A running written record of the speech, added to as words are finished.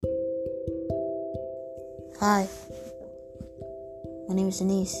Hi, my name is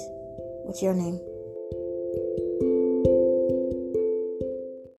Denise. What's your name?